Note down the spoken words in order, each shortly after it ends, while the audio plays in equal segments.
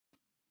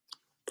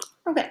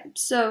Okay,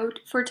 so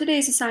for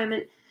today's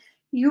assignment,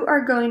 you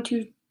are going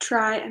to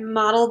try and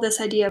model this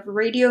idea of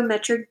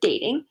radiometric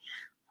dating,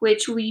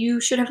 which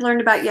you should have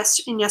learned about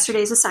in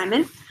yesterday's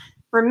assignment.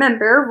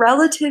 Remember,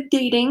 relative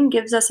dating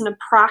gives us an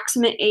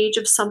approximate age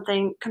of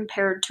something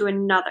compared to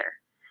another.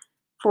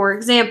 For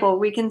example,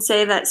 we can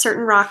say that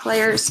certain rock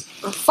layers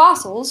or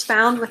fossils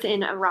found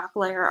within a rock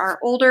layer are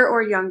older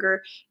or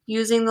younger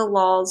using the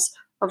laws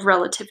of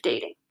relative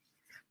dating.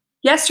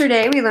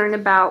 Yesterday, we learned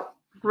about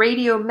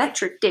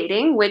radiometric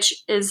dating,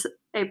 which is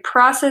a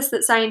process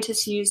that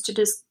scientists use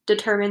to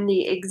determine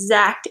the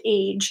exact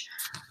age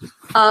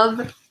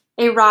of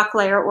a rock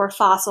layer or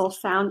fossil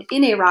found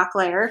in a rock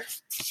layer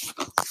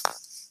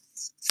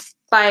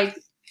by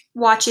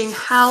watching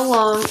how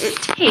long it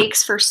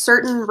takes for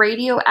certain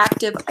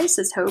radioactive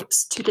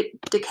isotopes to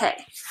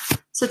decay.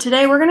 So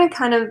today we're going to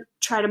kind of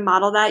try to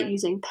model that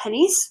using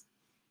pennies.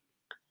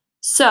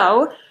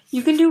 So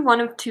you can do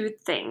one of two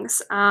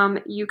things.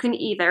 You can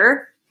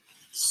either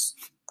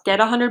get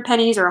 100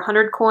 pennies or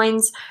 100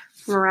 coins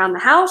from around the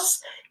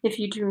house. If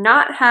you do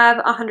not have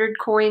 100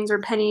 coins or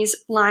pennies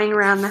lying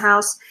around the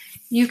house,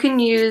 you can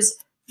use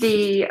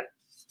the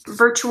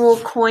virtual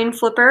coin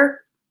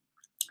flipper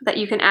that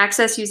you can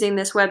access using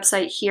this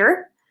website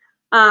here.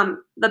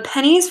 The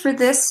pennies for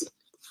this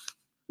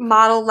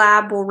model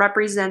lab will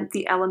represent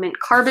the element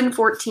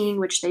carbon-14,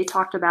 which they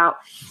talked about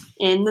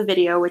in the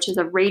video, which is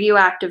a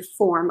radioactive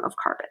form of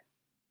carbon.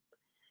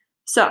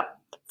 So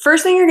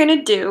first thing you're going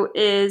to do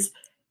is,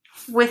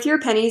 with your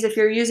pennies, if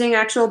you're using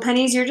actual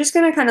pennies, you're just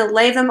going to kind of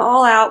lay them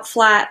all out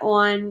flat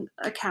on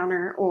a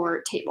counter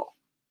or table.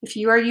 If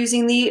you are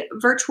using the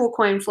virtual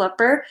coin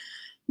flipper,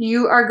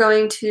 you are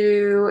going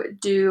to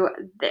do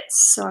this.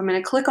 So I'm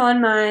going to click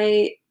on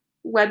my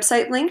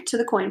website link to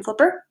the coin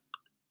flipper.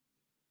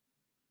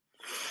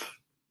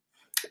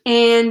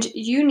 And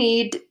you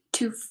need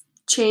to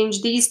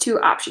change these two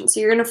options. So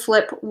you're going to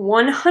flip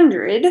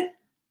 100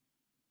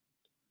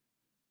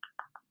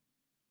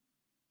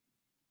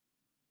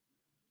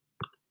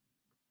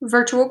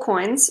 virtual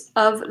coins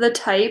of the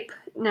type.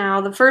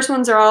 Now, the first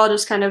ones are all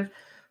just kind of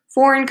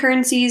foreign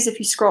currencies. If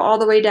you scroll all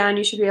the way down,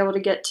 you should be able to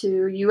get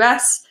to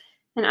US,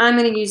 and I'm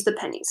going to use the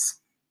pennies.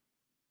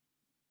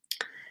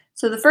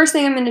 So the first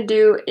thing I'm going to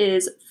do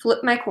is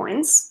flip my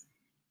coins.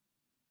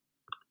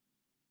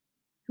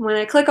 When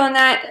I click on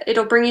that,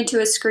 it'll bring you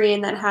to a screen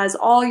that has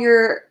all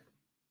your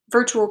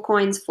virtual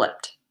coins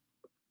flipped.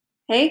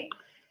 Okay?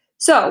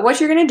 So what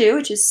you're going to do,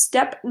 which is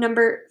step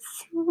number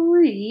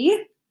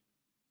 3,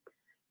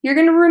 you're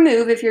going to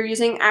remove, if you're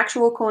using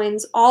actual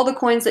coins, all the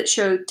coins that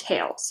show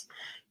tails.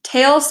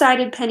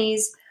 Tail-sided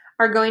pennies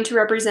are going to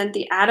represent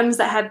the atoms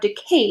that have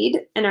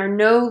decayed and are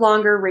no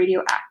longer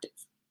radioactive.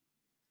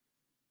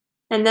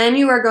 And then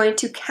you are going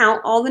to count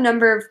all the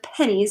number of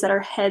pennies that are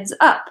heads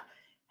up.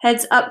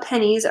 Heads up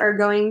pennies are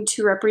going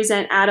to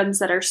represent atoms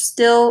that are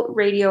still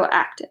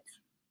radioactive.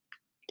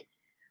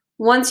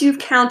 Once you've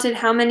counted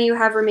how many you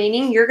have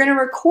remaining, you're going to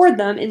record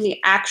them in the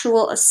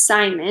actual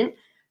assignment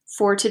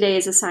for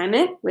today's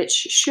assignment, which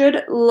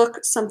should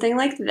look something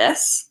like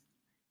this.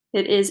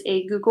 It is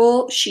a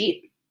Google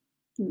Sheet.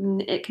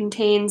 It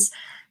contains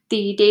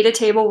the data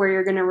table where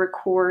you're going to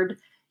record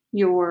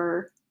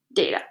your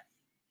data.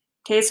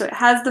 Okay, so it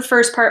has the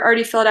first part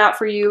already filled out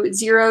for you,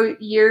 0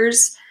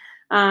 years.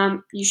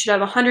 You should have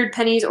 100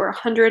 pennies or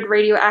 100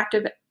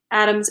 radioactive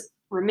atoms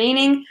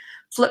remaining.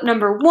 Flip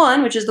number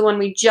 1, which is the one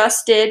we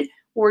just did,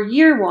 or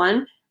year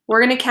 1, we're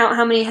going to count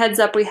how many heads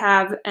up we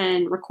have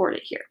and record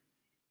it here.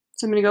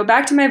 So I'm going to go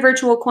back to my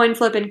virtual coin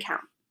flip and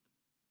count.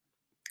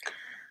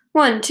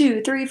 1,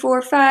 2, 3,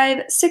 4,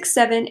 5, 6,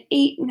 7,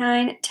 8,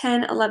 9,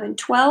 10, 11,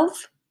 12,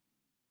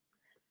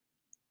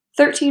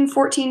 13,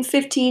 14,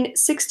 15,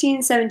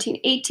 16, 17,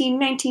 18,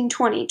 19,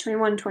 20,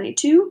 21,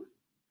 22,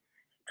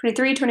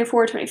 23,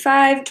 24,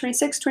 25,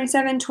 26,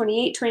 27,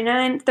 28,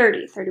 29,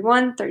 30,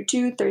 31,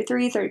 32,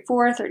 33,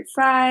 34,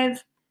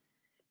 35,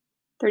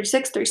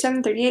 36,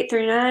 37, 38,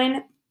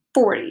 39,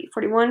 40,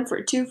 41,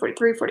 42,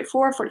 43,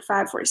 44,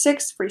 45,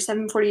 46,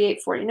 47,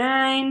 48,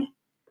 49,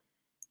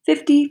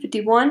 50,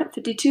 51,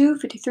 52,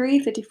 53,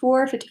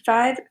 54,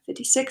 55,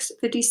 56,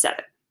 57.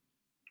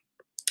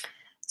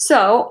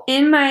 So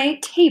in my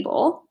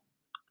table,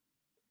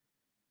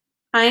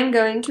 I am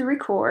going to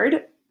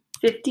record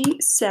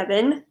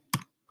 57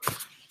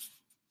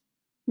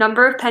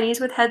 number of pennies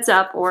with heads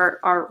up, or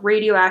our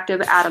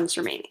radioactive atoms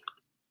remaining.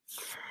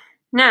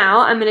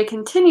 Now I'm going to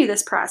continue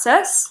this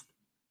process.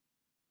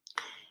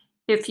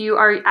 If you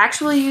are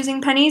actually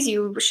using pennies,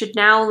 you should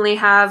now only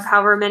have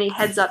however many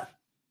heads up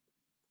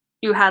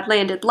you had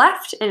landed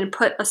left and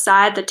put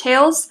aside the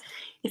tails.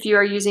 If you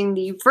are using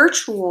the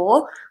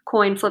virtual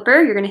coin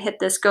flipper, you're going to hit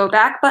this go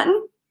back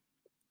button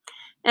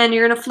and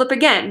you're going to flip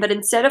again. But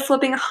instead of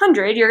flipping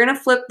 100, you're going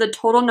to flip the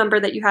total number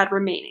that you had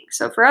remaining.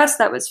 So for us,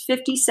 that was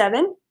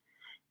 57.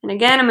 And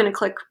again, I'm going to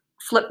click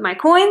flip my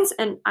coins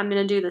and I'm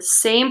going to do the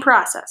same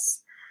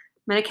process.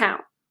 I'm going to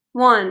count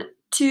 1,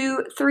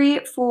 2, 3,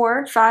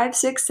 4, 5,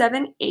 6,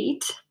 7,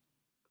 8,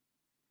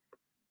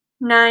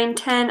 9,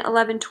 10,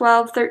 11,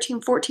 12,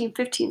 13, 14,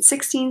 15,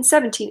 16,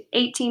 17,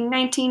 18,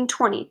 19,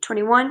 20,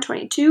 21,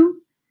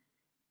 22,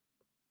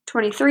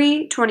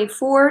 23,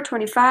 24,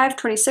 25,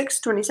 26,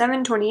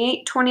 27,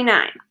 28,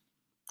 29. I'm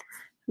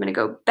going to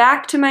go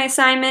back to my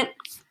assignment,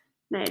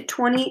 and I had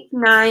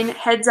 29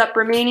 heads up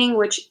remaining,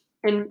 which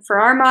for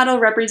our model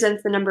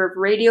represents the number of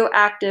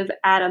radioactive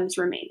atoms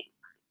remaining.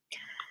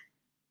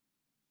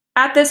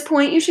 At this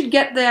point, you should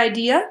get the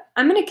idea.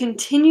 I'm going to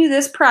continue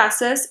this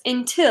process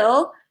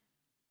until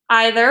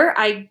either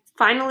I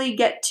finally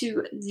get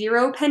to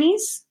 0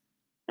 pennies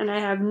and I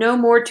have no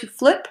more to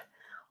flip,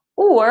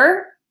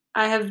 or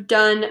I have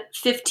done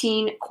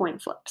 15 coin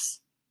flips.